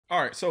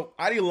All right, so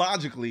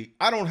ideologically,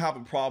 I don't have a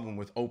problem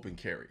with open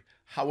carry.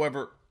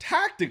 However,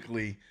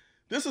 tactically,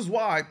 this is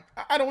why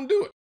I don't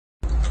do it.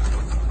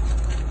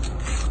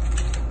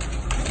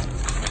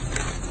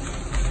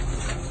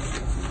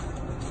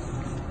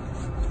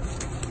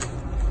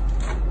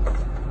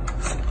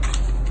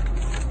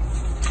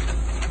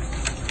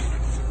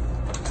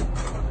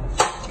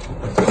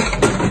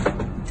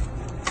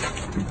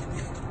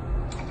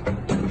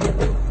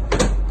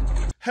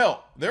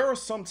 Hell, there are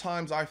some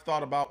times I've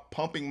thought about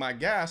pumping my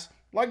gas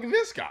like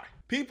this guy.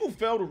 People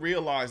fail to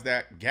realize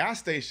that gas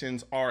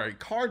stations are a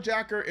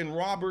carjacker and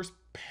robber's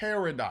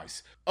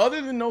paradise.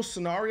 Other than those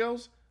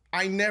scenarios,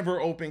 I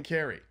never open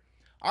carry.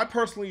 I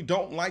personally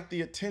don't like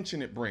the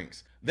attention it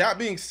brings. That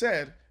being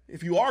said,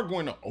 if you are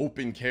going to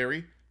open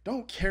carry,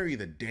 don't carry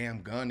the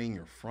damn gun in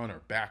your front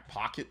or back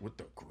pocket with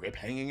the grip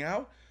hanging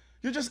out.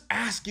 You're just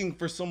asking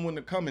for someone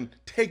to come and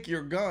take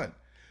your gun.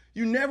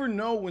 You never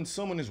know when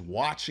someone is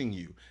watching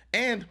you.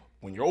 And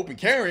when you're open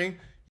carrying,